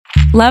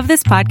Love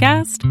this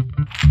podcast?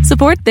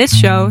 Support this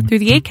show through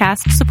the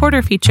Acast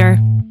supporter feature.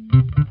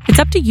 It's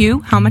up to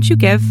you how much you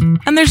give,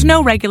 and there's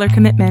no regular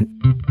commitment.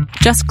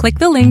 Just click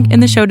the link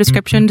in the show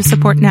description to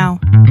support now.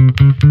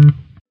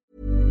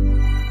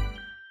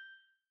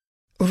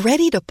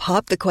 Ready to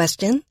pop the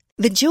question?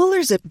 The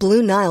jewelers at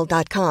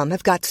BlueNile.com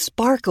have got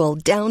sparkle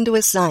down to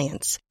a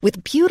science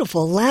with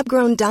beautiful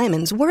lab-grown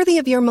diamonds worthy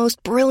of your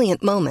most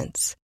brilliant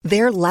moments.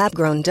 Their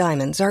lab-grown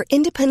diamonds are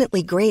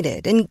independently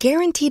graded and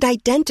guaranteed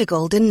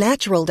identical to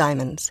natural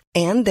diamonds,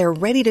 and they're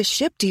ready to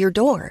ship to your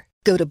door.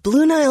 Go to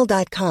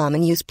BlueNile.com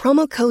and use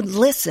promo code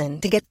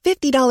LISTEN to get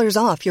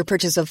 $50 off your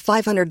purchase of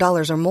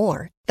 $500 or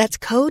more. That's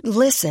code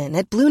LISTEN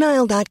at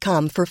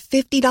BlueNile.com for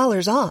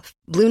 $50 off.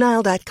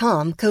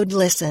 BlueNile.com, code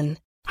LISTEN.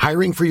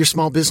 Hiring for your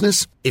small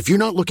business? If you're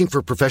not looking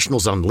for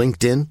professionals on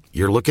LinkedIn,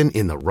 you're looking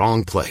in the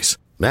wrong place.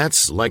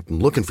 That's like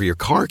looking for your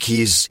car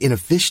keys in a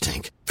fish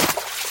tank.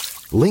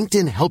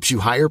 LinkedIn helps you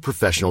hire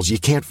professionals you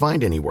can't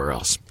find anywhere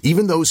else,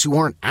 even those who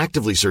aren't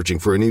actively searching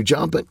for a new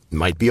job but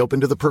might be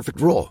open to the perfect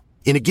role.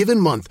 In a given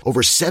month,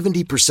 over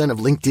 70% of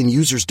LinkedIn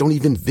users don't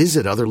even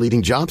visit other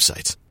leading job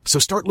sites. So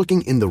start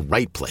looking in the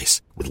right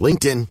place. With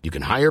LinkedIn, you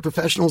can hire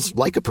professionals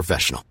like a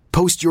professional.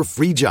 Post your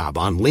free job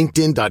on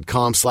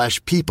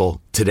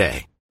linkedin.com/people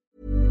today.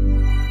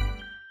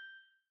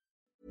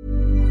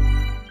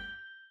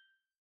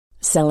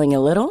 Selling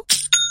a little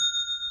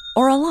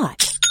or a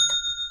lot?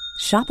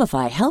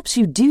 Shopify helps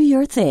you do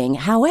your thing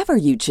however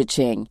you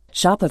cha-ching.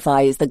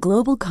 Shopify is the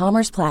global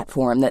commerce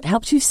platform that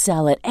helps you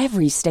sell at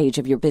every stage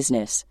of your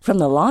business. From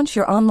the launch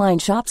your online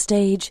shop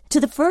stage to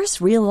the first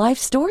real-life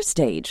store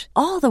stage,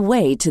 all the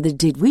way to the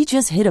did we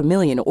just hit a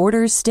million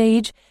orders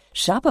stage.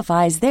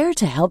 Shopify is there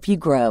to help you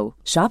grow.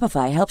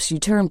 Shopify helps you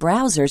turn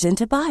browsers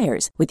into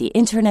buyers with the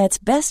internet's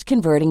best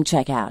converting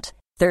checkout.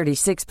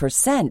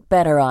 36%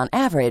 better on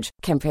average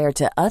compared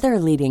to other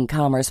leading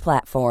commerce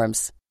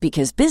platforms.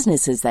 Because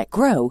businesses that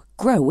grow,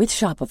 grow with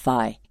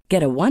Shopify.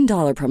 Get a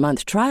 $1 per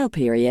month trial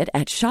period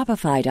at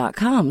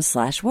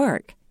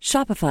shopify.com/work.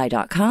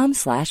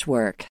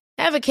 Shopify.com/work.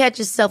 Ever catch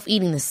yourself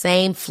eating the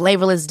same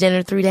flavorless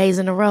dinner 3 days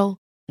in a row?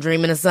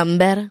 Dreaming of something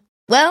better?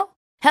 Well,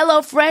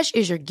 HelloFresh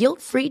is your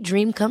guilt-free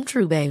dream come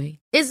true, baby.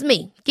 It's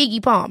me,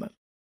 Keke Palmer.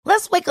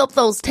 Let's wake up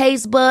those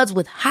taste buds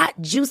with hot,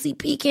 juicy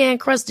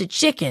pecan-crusted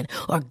chicken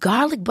or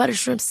garlic butter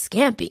shrimp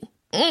scampi.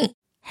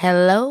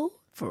 Hello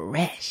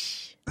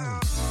Fresh.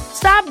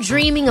 Stop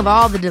dreaming of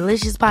all the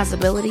delicious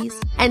possibilities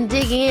and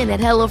dig in at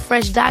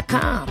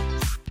HelloFresh.com.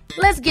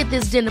 Let's get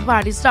this dinner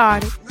party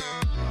started.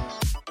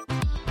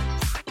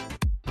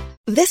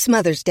 This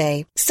Mother's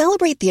Day,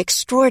 celebrate the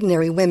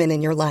extraordinary women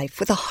in your life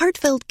with a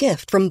heartfelt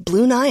gift from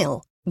Blue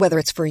Nile. Whether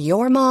it's for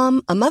your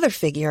mom, a mother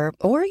figure,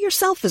 or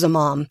yourself as a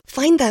mom,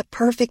 find that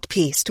perfect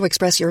piece to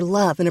express your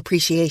love and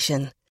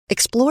appreciation.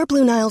 Explore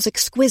Blue Nile's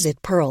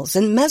exquisite pearls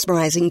and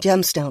mesmerizing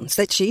gemstones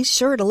that she's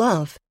sure to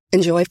love.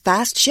 Enjoy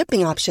fast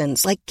shipping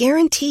options like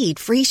guaranteed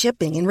free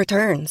shipping and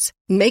returns.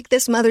 Make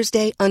this Mother's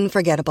Day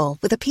unforgettable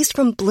with a piece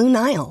from Blue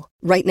Nile.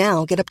 Right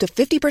now, get up to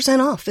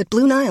 50% off at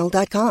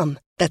BlueNile.com.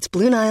 That's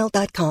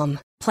BlueNile.com.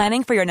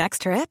 Planning for your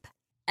next trip?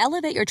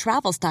 Elevate your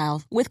travel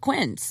style with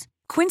Quince.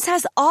 Quince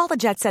has all the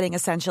jet-setting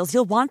essentials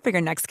you'll want for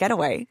your next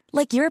getaway,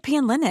 like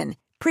European linen,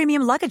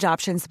 premium luggage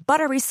options,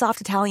 buttery soft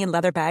Italian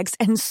leather bags,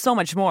 and so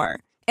much more.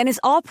 And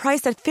is all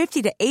priced at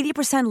 50 to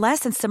 80% less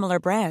than similar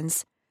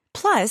brands.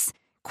 Plus,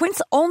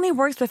 Quince only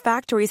works with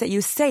factories that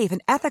use safe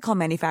and ethical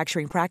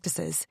manufacturing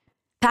practices.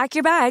 Pack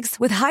your bags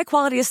with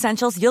high-quality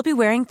essentials you'll be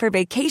wearing for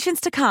vacations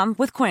to come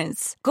with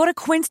Quince. Go to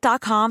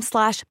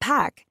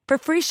quince.com/pack for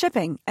free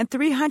shipping and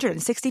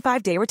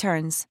 365-day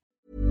returns.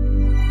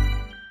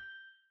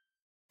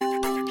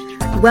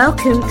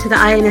 Welcome to the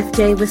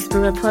INFJ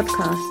Whisperer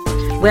podcast,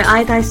 where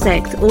I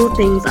dissect all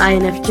things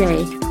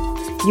INFJ.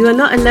 You are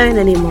not alone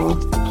anymore.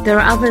 There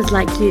are others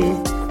like you.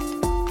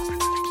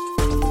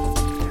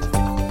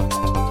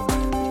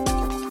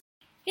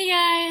 Hey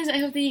guys, I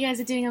hope that you guys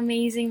are doing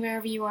amazing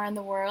wherever you are in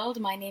the world.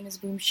 My name is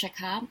Boom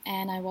Shaka,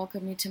 and I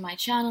welcome you to my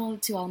channel,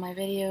 to all my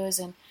videos,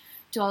 and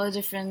to all the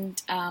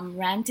different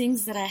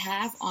rantings that I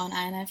have on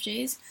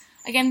INFJs.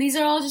 Again, these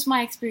are all just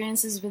my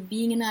experiences with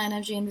being an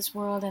INFJ in this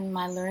world and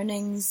my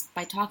learnings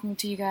by talking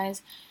to you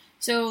guys.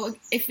 So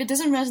if it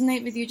doesn't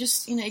resonate with you,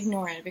 just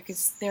ignore it,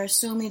 because there are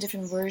so many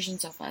different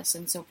versions of us,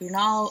 and so we're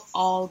not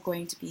all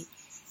going to be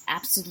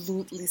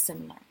absolutely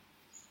similar.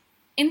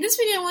 In this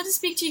video, I want to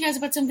speak to you guys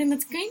about something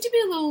that's going to be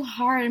a little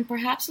hard and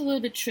perhaps a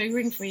little bit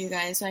triggering for you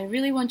guys. So I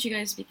really want you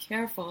guys to be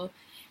careful.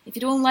 If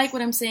you don't like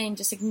what I'm saying,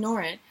 just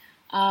ignore it.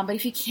 But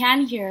if you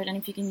can hear it and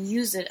if you can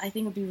use it, I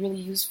think it'll be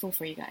really useful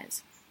for you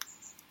guys.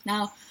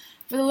 Now,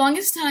 for the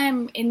longest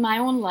time in my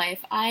own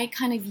life, I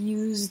kind of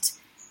used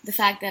the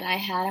fact that I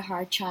had a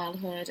hard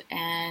childhood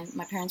and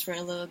my parents were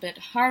a little bit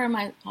hard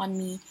on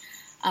me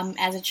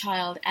as a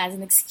child as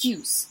an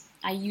excuse.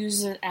 I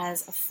used it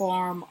as a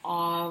form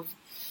of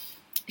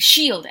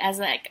shield, as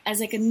like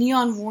a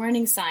neon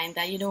warning sign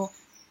that,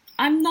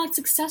 I'm not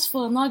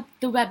successful, I'm not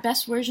the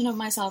best version of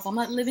myself, I'm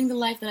not living the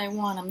life that I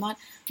want, I'm not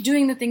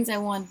doing the things I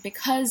want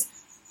because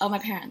of my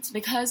parents,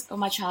 because of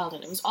my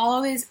childhood. It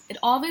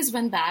always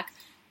went back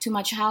to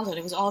my childhood.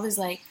 It was always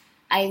like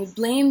I would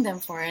blame them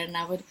for it, and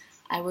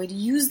I would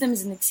use them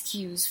as an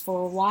excuse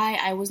for why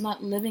I was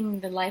not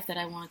living the life that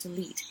I wanted to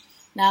lead.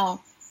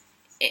 Now,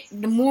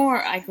 the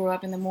more I grew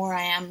up and the more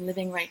I am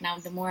living right now,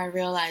 the more I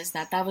realized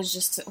that that was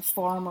just a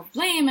form of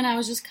blame, and I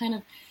was just kind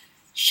of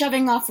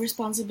shoving off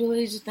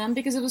responsibility to them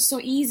because it was so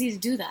easy to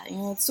do that.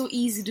 It's so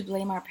easy to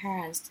blame our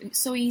parents. It's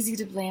so easy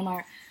to blame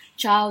our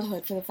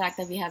childhood for the fact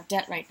that we have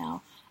debt right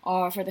now,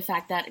 or for the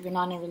fact that we're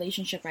not in a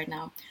relationship right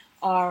now,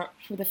 or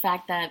for the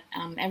fact that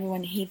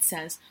everyone hates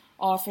us,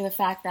 or for the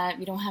fact that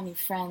we don't have any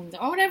friends,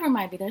 or whatever it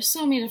might be. There's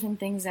so many different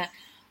things that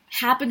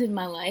happened in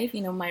my life.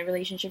 My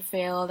relationship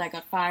failed, I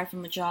got fired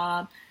from a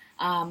job,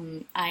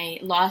 I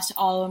lost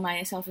all of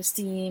my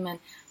self-esteem, and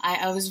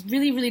I was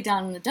really, really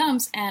down in the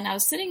dumps, and I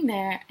was sitting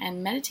there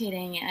and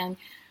meditating, and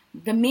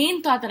the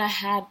main thought that I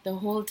had the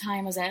whole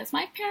time was that it's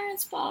my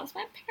parents' fault, it's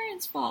my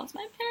parents' fault, it's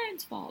my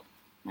parents' fault,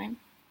 right?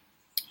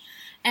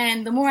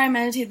 And the more I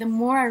meditate, the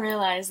more I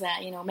realize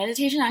that,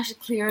 meditation actually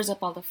clears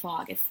up all the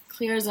fog. It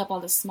clears up all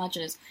the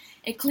smudges.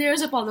 It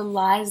clears up all the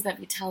lies that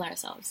we tell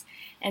ourselves.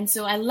 And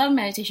so I love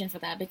meditation for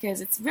that,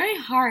 because it's very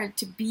hard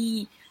to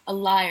be a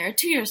liar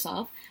to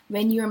yourself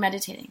when you're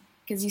meditating,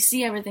 because you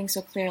see everything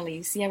so clearly,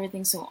 you see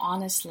everything so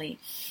honestly.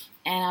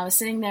 And I was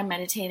sitting there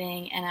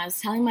meditating, and I was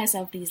telling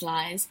myself these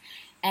lies,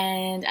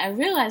 and I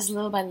realized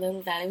little by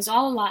little that it was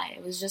all a lie.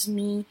 It was just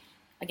me,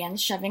 again,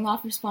 shoving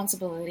off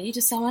responsibility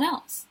to someone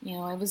else.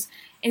 It was,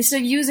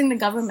 instead of using the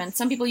government,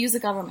 some people use the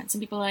government. Some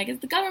people are like,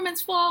 it's the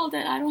government's fault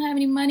that I don't have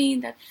any money,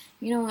 that,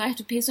 I have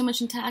to pay so much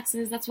in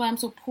taxes, that's why I'm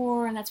so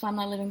poor, and that's why I'm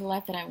not living the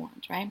life that I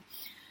want, right?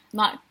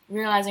 Not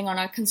realizing or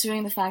not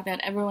considering the fact that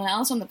everyone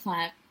else on the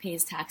planet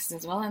pays taxes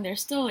as well, and they're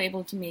still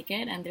able to make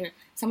it, and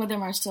some of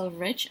them are still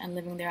rich and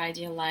living their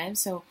ideal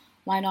lives, so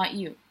why not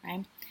you,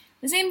 right?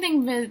 The same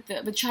thing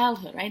with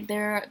childhood, right?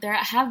 There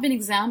have been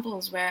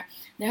examples where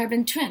there have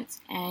been twins,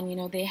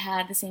 and they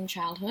had the same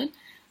childhood.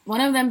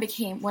 One of them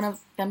became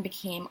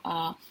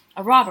a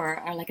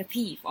robber, or like a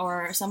thief,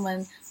 or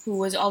someone who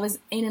was always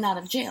in and out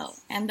of jail,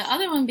 and the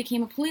other one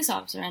became a police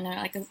officer and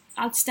like an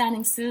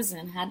outstanding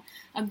citizen, had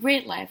a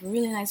great life, a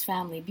really nice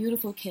family,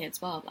 beautiful kids,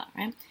 blah blah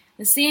blah, right?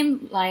 The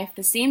same life,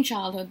 the same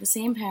childhood, the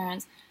same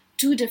parents,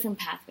 two different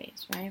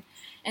pathways, right?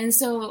 And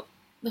so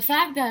the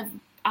fact that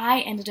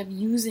I ended up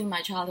using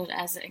my childhood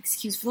as an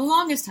excuse for the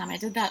longest time. I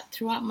did that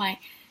throughout my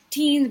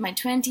teens, my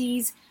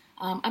 20s,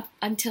 up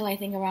until I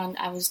think around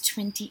I was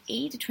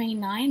 28 to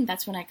 29.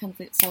 That's when I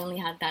suddenly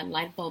had that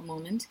light bulb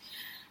moment.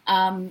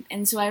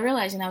 And so I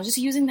realized, I was just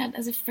using that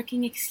as a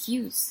freaking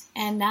excuse.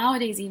 And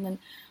nowadays, even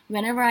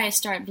whenever I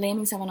start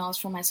blaming someone else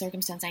for my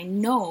circumstance, I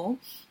know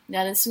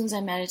that as soon as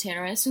I meditate,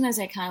 or as soon as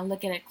I kind of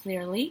look at it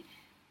clearly,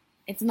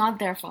 it's not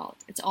their fault.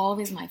 It's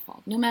always my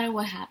fault, no matter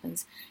what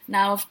happens.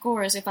 Now, of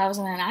course, if I was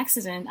in an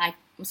accident,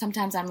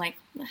 sometimes I'm like,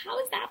 how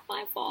is that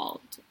my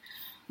fault?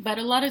 But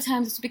a lot of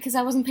times it's because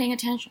I wasn't paying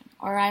attention,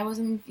 or I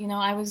wasn't,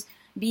 I was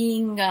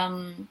being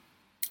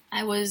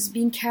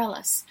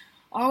careless,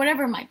 or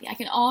whatever it might be. I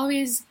can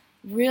always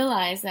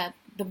realize that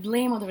the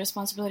blame or the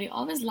responsibility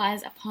always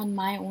lies upon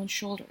my own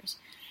shoulders.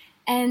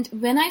 And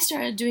when I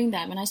started doing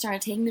that, when I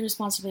started taking the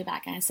responsibility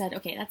back, and I said,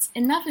 okay,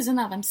 enough is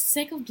enough. I'm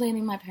sick of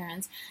blaming my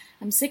parents.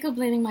 I'm sick of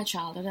blaming my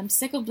childhood. I'm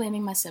sick of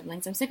blaming my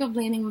siblings. I'm sick of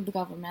blaming the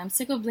government. I'm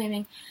sick of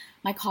blaming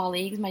my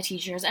colleagues, my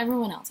teachers,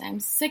 everyone else.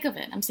 I'm sick of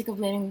it. I'm sick of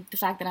blaming the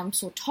fact that I'm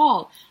so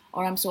tall,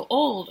 or I'm so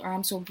old, or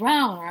I'm so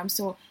brown, or I'm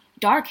so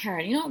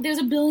dark-haired. There's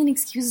a billion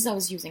excuses I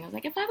was using. I was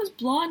like, if I was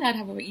blonde, I'd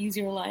have an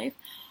easier life.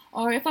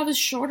 Or if I was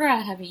shorter,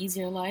 I'd have an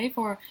easier life.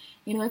 Or,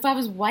 if I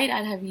was white,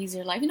 I'd have an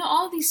easier life.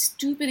 All these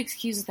stupid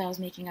excuses that I was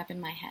making up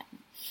in my head.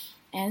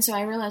 And so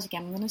I realized, okay,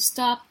 I'm going to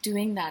stop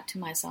doing that to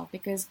myself,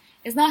 because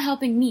it's not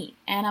helping me.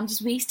 And I'm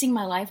just wasting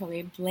my life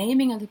away,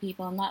 blaming other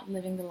people and not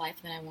living the life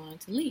that I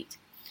wanted to lead.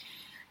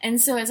 And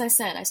so, as I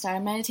said, I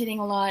started meditating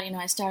a lot.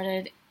 I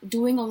started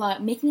doing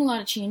making a lot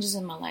of changes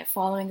in my life,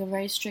 following a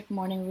very strict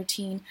morning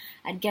routine.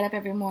 I'd get up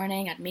every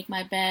morning, I'd make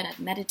my bed, I'd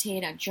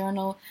meditate, I'd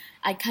journal.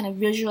 I'd kind of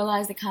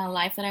visualize the kind of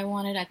life that I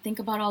wanted. I'd think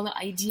about all the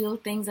ideal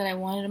things that I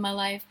wanted in my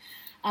life.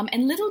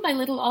 And little by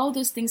little, all of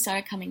those things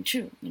started coming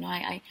true.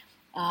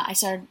 I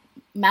started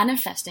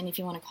manifesting, if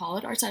you want to call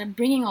it, or started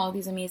bringing all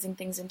these amazing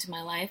things into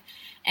my life.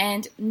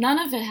 And none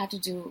of it had to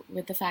do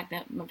with the fact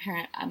that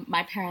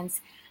my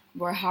parents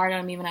were hard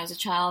on me when I was a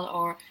child,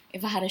 or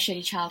if I had a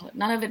shitty childhood.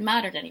 None of it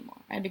mattered anymore,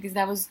 right? Because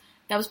that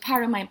was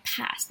part of my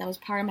past. That was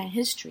part of my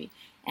history.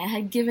 And I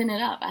had given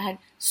it up. I had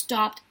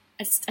stopped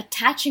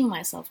attaching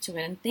myself to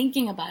it and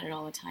thinking about it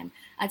all the time.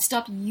 I'd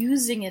stopped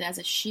using it as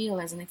a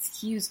shield, as an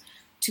excuse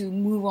to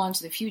move on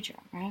to the future,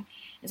 right?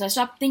 And so I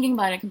stopped thinking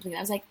about it completely.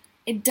 I was like,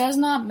 it does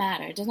not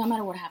matter. It does not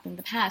matter what happened in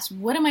the past.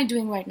 What am I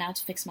doing right now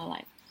to fix my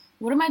life?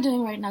 What am I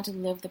doing right now to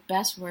live the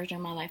best version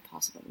of my life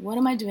possible? What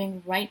am I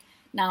doing right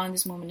now in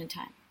this moment in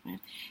time, right?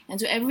 And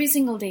so every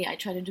single day I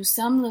try to do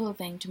some little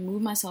thing to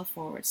move myself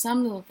forward,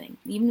 some little thing,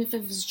 even if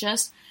it was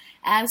just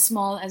as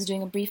small as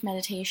doing a brief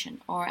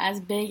meditation or as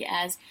big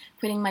as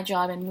quitting my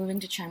job and moving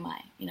to Chiang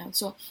Mai,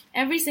 So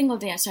every single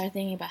day I started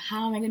thinking about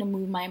how am I going to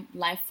move my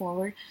life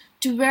forward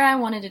to where I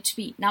wanted it to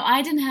be. Now,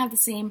 I didn't have the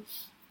same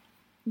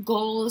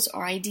goals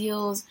or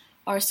ideals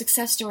or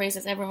success stories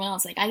as everyone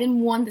else. Like, I didn't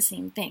want the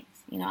same things.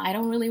 I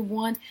don't really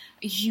want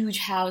a huge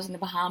house in the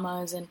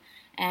Bahamas and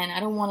I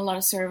don't want a lot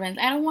of servants.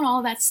 I don't want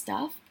all that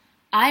stuff.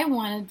 I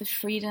wanted the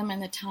freedom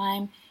and the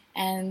time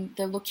and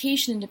the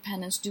location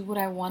independence to do what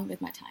I want with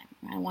my time.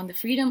 I want the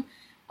freedom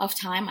of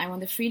time, I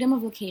want the freedom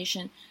of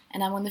location,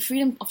 and I want the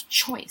freedom of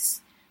choice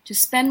to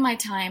spend my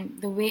time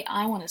the way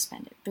I want to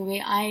spend it, the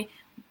way I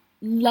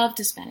love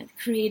to spend it,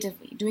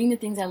 creatively, doing the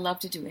things I love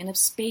to do in a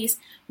space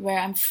where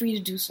I'm free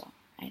to do so,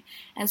 right?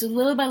 And so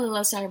little by little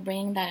I started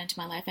bringing that into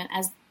my life, and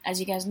as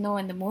you guys know,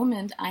 in the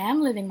moment, I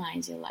am living my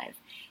ideal life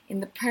in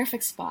the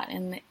perfect spot,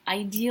 in the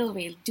ideal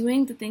way,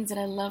 doing the things that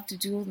I love to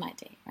do with my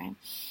day, right?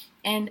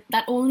 And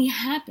that only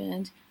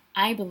happened,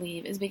 I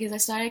believe, is because I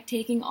started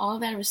taking all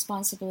that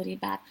responsibility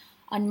back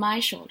on my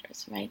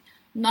shoulders, right?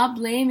 Not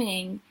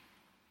blaming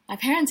my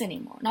parents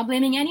anymore, not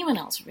blaming anyone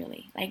else,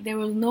 really. Like, there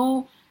was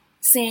no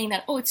saying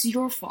that, oh, it's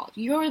your fault.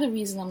 You're the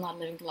reason I'm not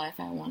living the life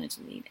I wanted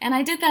to lead. And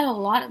I did that a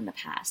lot in the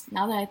past.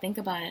 Now that I think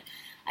about it,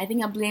 I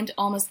think I blamed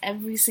almost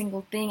every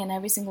single thing and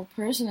every single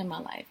person in my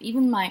life.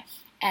 Even my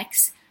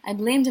ex, I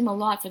blamed him a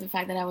lot for the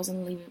fact that I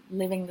wasn't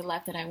living the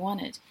life that I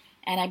wanted.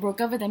 And I broke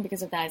up with him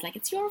because of that. It's like,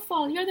 it's your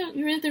fault.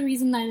 You're the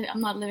reason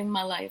I'm not living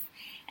my life.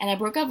 And I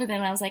broke up with him,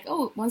 and I was like,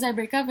 oh, once I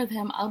break up with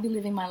him, I'll be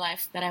living my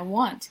life that I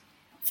want.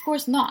 Of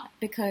course not,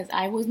 because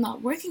I was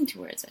not working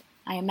towards it.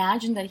 I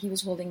imagined that he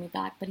was holding me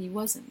back, but he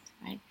wasn't,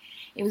 right?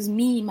 It was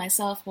me,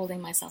 myself, holding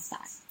myself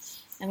back.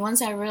 And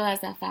once I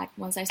realized that fact,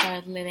 once I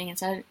started living and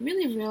started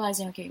really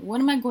realizing, okay,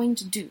 what am I going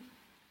to do?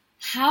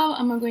 How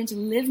am I going to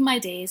live my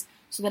days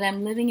so that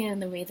I'm living it in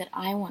the way that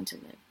I want to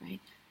live,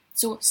 right?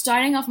 So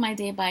starting off my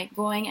day by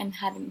going and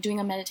doing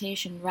a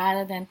meditation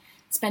rather than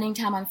spending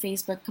time on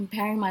Facebook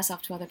comparing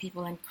myself to other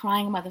people and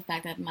crying about the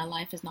fact that my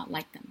life is not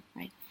like them,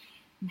 right?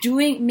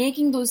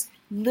 Making those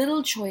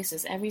little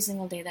choices every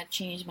single day that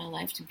changed my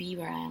life to be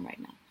where I am right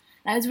now.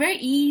 Now, it's very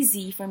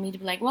easy for me to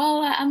be like,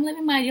 well, I'm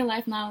living my ideal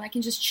life now. I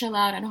can just chill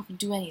out. I don't have to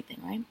do anything,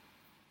 right?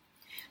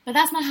 But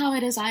that's not how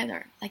it is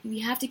either. Like, we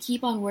have to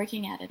keep on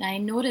working at it. And I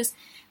notice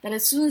that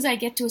as soon as I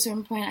get to a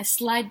certain point, I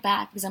slide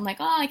back because I'm like,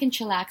 oh, I can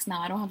chillax now.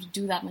 I don't have to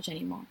do that much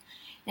anymore.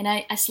 And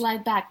I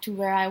slide back to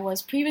where I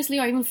was previously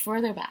or even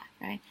further back,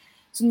 right?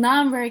 So now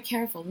I'm very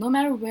careful. No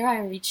matter where I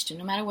reach to,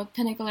 no matter what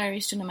pinnacle I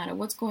reach to, no matter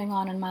what's going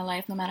on in my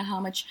life, no matter how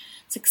much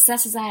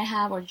successes I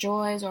have or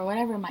joys or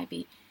whatever it might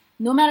be,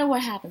 no matter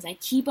what happens, I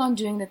keep on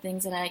doing the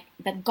things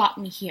that got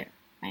me here,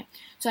 right?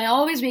 So I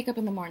always wake up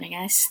in the morning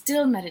and I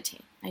still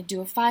meditate. I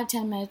do a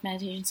 5-10 minute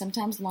meditation,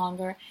 sometimes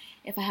longer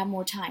if I have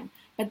more time.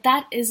 But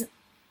that is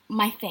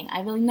my thing.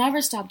 I will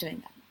never stop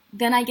doing that.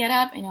 Then I get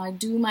up, I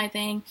do my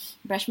thing,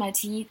 brush my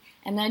teeth,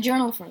 and then I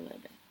journal for a little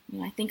bit.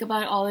 I think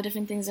about all the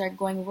different things that are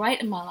going right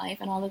in my life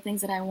and all the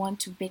things that I want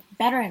to make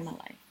better in my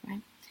life,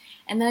 right?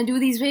 And then I do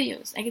these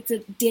videos. Like, it's a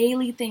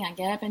daily thing. I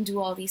get up and do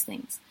all these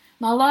things.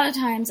 Now, a lot of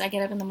times I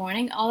get up in the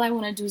morning, all I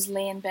want to do is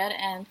lay in bed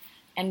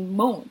and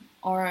moan,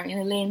 or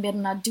lay in bed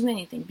and not do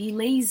anything, be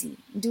lazy,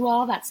 do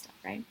all that stuff,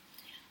 right?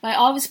 But I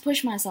always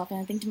push myself and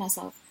I think to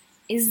myself,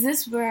 is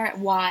this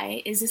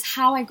why? Is this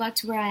how I got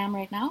to where I am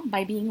right now?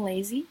 By being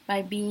lazy,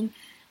 by being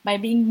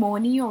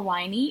moany or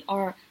whiny,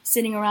 or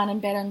sitting around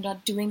in bed and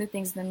not doing the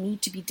things that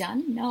need to be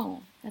done?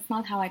 No, that's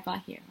not how I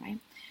got here, right?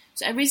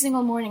 So every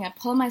single morning I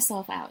pull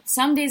myself out.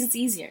 Some days it's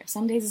easier,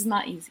 some days it's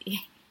not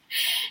easy.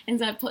 And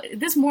so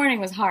this morning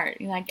was hard.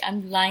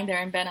 I'm lying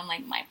there in bed, I'm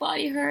like, my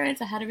body hurts.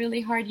 I had a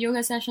really hard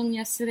yoga session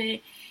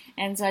yesterday,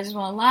 and so I just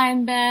want to lie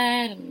in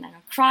bed and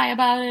cry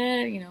about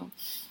it,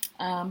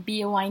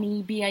 be a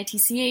whiny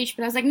bitch.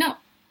 But I was like, no,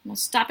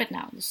 stop it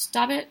now. Just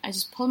stop it. I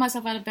just pulled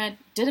myself out of bed,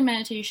 did a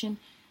meditation,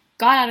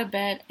 got out of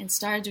bed, and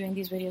started doing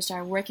these videos,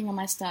 started working on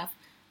my stuff,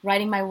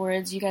 writing my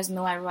words. You guys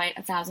know I write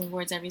 1,000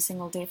 words every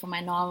single day for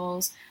my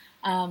novels.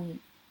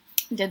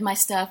 Did my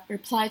stuff,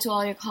 reply to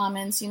all your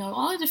comments,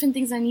 all the different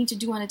things I need to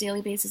do on a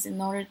daily basis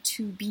in order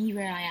to be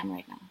where I am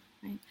right now,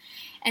 right?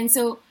 And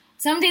so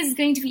some days it's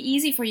going to be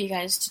easy for you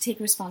guys to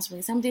take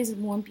responsibility. Some days it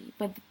won't be.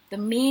 But the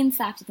main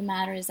fact of the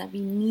matter is that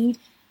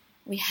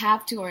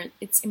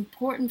it's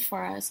important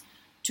for us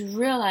to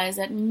realize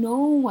that no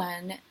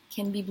one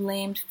can be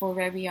blamed for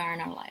where we are in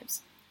our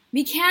lives.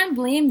 We can't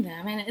blame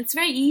them, and it's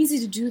very easy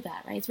to do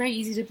that, right? It's very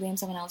easy to blame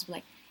someone else, be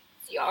like,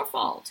 it's your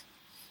fault.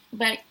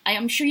 But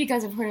I'm sure you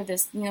guys have heard of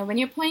this. When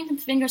you're pointing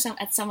fingers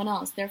at someone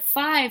else, there are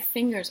 5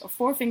 fingers or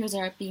 4 fingers that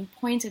are being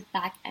pointed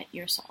back at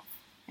yourself,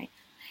 right?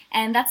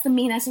 And that's the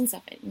main essence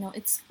of it.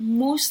 It's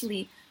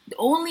mostly the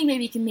only way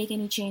we can make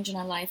any change in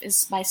our life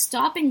is by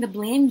stopping the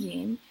blame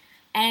game,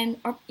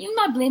 or even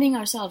not blaming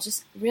ourselves,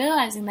 just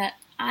realizing that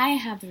I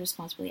have the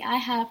responsibility. I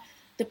have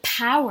the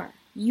power.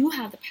 You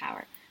have the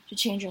power to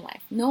change your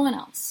life. No one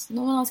else.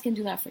 No one else can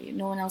do that for you.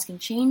 No one else can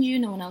change you.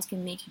 No one else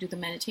can make you do the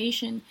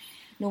meditation.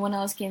 No one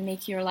else can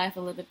make your life a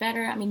little bit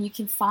better. I mean, you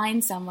can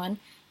find someone,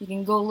 you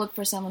can go look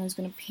for someone who's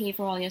going to pay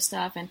for all your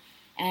stuff, and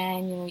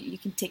you know, you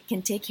can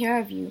take care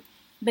of you.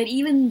 But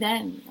even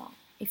then, you know,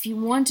 if you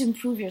want to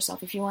improve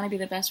yourself, if you want to be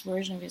the best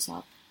version of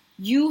yourself,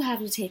 you have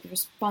to take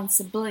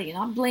responsibility,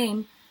 not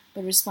blame,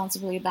 but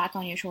responsibility back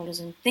on your shoulders,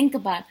 and think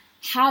about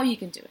how you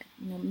can do it.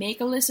 You know,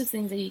 make a list of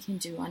things that you can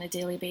do on a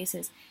daily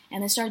basis,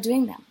 and then start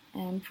doing them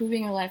and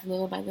improving your life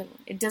little by little.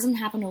 It doesn't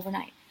happen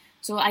overnight.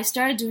 So I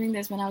started doing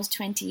this when I was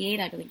 28,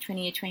 I believe,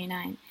 28,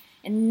 29.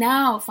 And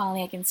now,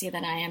 finally, I can see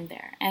that I am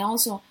there. And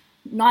also,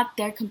 not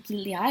there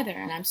completely either.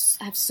 And I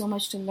have so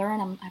much to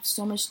learn. I have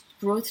so much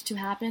growth to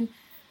happen.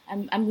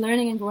 I'm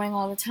learning and growing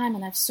all the time,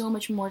 and I have so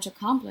much more to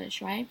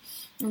accomplish, right?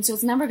 And so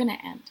it's never going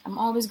to end. I'm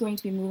always going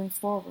to be moving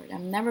forward.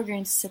 I'm never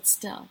going to sit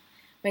still.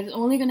 But it's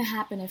only going to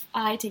happen if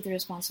I take the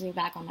responsibility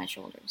back on my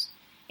shoulders.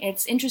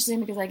 It's interesting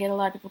because I get a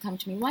lot of people come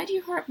to me, why do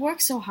you work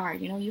so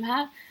hard? You know, you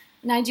have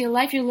an ideal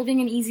life, you're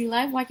living an easy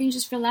life, why can't you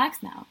just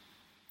relax now?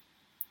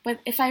 But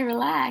if I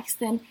relax,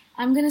 then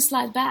I'm going to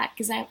slide back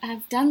because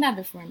I've done that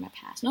before in my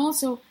past. And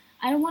also,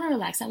 I don't want to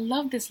relax. I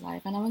love this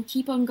life, and I want to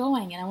keep on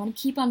going, and I want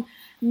to keep on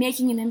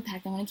making an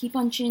impact. I want to keep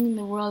on changing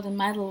the world in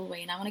my little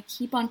way, and I want to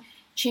keep on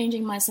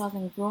changing myself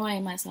and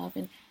growing myself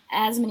in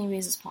as many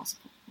ways as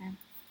possible. Right?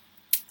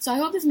 So I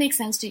hope this makes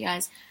sense to you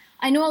guys.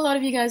 I know a lot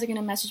of you guys are going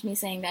to message me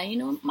saying that, you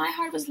know, my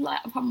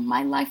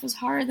life was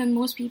harder than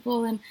most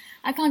people, and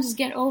I can't just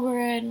get over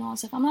it and all that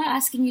stuff. I'm not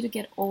asking you to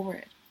get over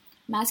it.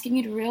 I'm asking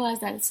you to realize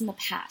that it's in the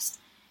past,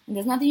 and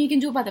there's nothing you can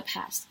do about the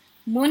past.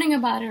 Moaning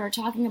about it or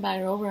talking about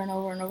it over and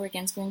over and over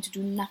again is going to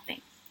do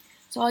nothing.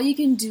 So all you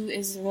can do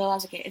is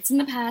realize, okay, it's in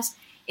the past.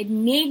 It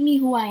made me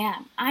who I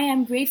am. I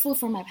am grateful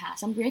for my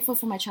past. I'm grateful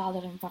for my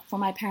childhood and for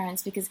my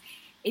parents because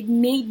it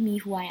made me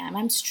who I am.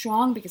 I'm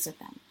strong because of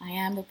them. I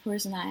am the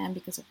person I am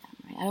because of them.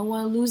 Right? I don't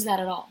want to lose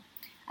that at all.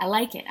 I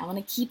like it. I want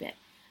to keep it.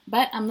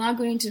 But I'm not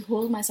going to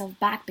hold myself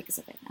back because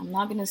of it. I'm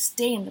not going to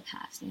stay in the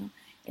past. You know,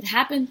 it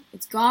happened.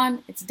 It's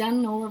gone. It's done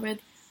and over with.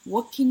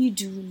 What can you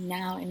do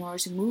now in order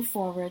to move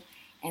forward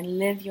and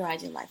live your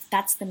ideal life?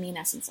 That's the main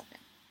essence of it.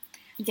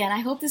 Again, I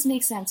hope this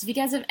makes sense. If you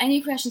guys have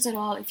any questions at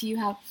all, if you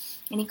have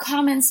any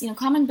comments, you know,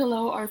 comment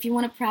below, or if you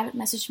want to private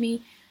message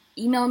me,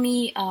 email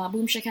me,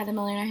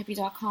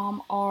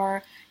 boomshikha@themillionairehippie.com,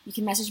 or you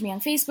can message me on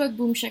Facebook,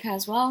 boomshikha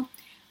as well.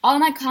 All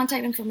my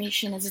contact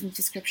information is in the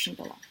description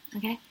below,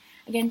 okay?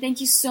 Again, thank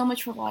you so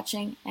much for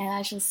watching, and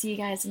I shall see you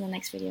guys in the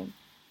next video.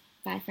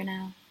 Bye for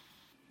now.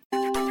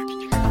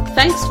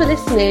 Thanks for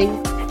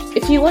listening.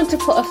 If you want to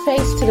put a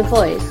face to the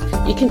voice,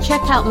 you can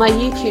check out my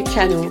YouTube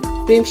channel,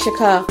 Boom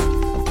Shikha.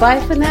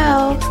 Bye for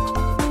now.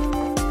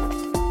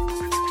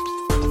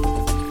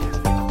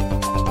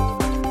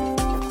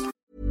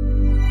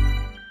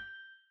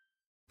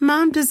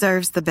 Mom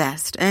deserves the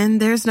best,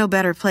 and there's no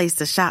better place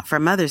to shop for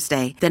Mother's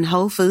Day than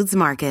Whole Foods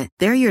Market.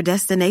 They're your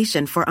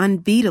destination for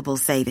unbeatable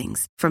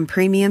savings, from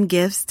premium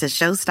gifts to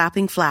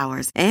show-stopping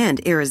flowers and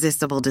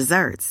irresistible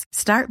desserts.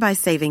 Start by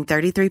saving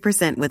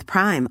 33% with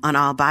Prime on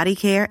all body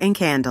care and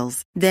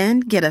candles.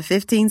 Then get a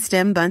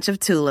 15-stem bunch of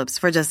tulips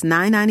for just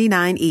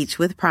 $9.99 each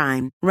with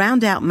Prime.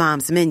 Round out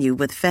Mom's menu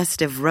with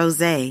festive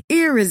rosé,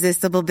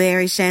 irresistible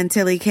berry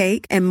chantilly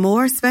cake, and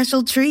more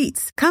special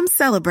treats. Come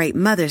celebrate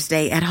Mother's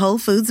Day at Whole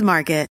Foods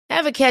Market.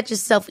 Ever catch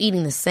yourself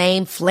eating the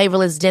same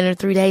flavorless dinner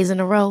 3 days in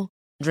a row?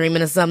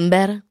 Dreaming of something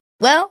better?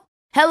 Well,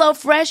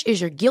 HelloFresh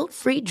is your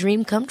guilt-free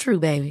dream come true,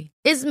 baby.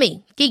 It's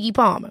me, Keke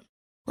Palmer.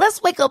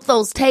 Let's wake up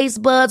those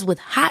taste buds with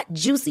hot,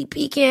 juicy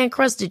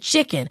pecan-crusted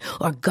chicken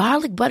or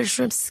garlic butter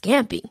shrimp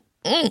scampi.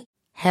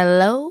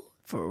 Hello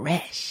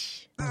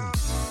Fresh.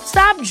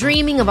 Stop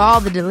dreaming of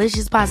all the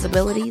delicious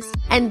possibilities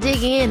and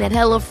dig in at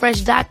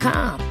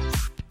HelloFresh.com.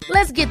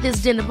 Let's get this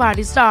dinner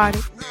party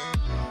started.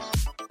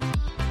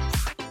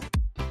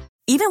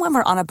 Even when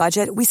we're on a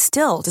budget, we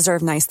still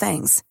deserve nice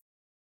things.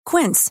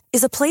 Quince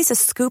is a place to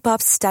scoop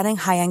up stunning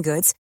high-end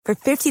goods for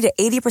 50 to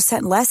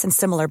 80% less than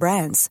similar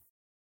brands.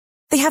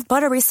 They have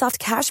buttery soft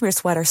cashmere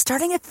sweaters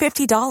starting at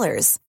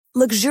 $50,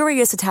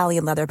 luxurious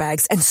Italian leather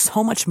bags, and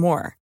so much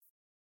more.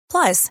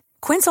 Plus,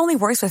 Quince only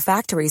works with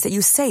factories that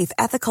use safe,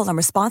 ethical, and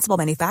responsible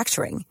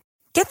manufacturing.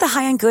 Get the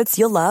high-end goods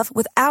you'll love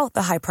without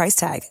the high price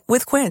tag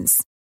with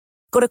Quince.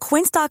 Go to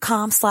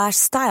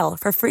quince.com/style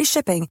for free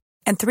shipping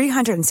and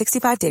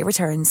 365-day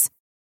returns.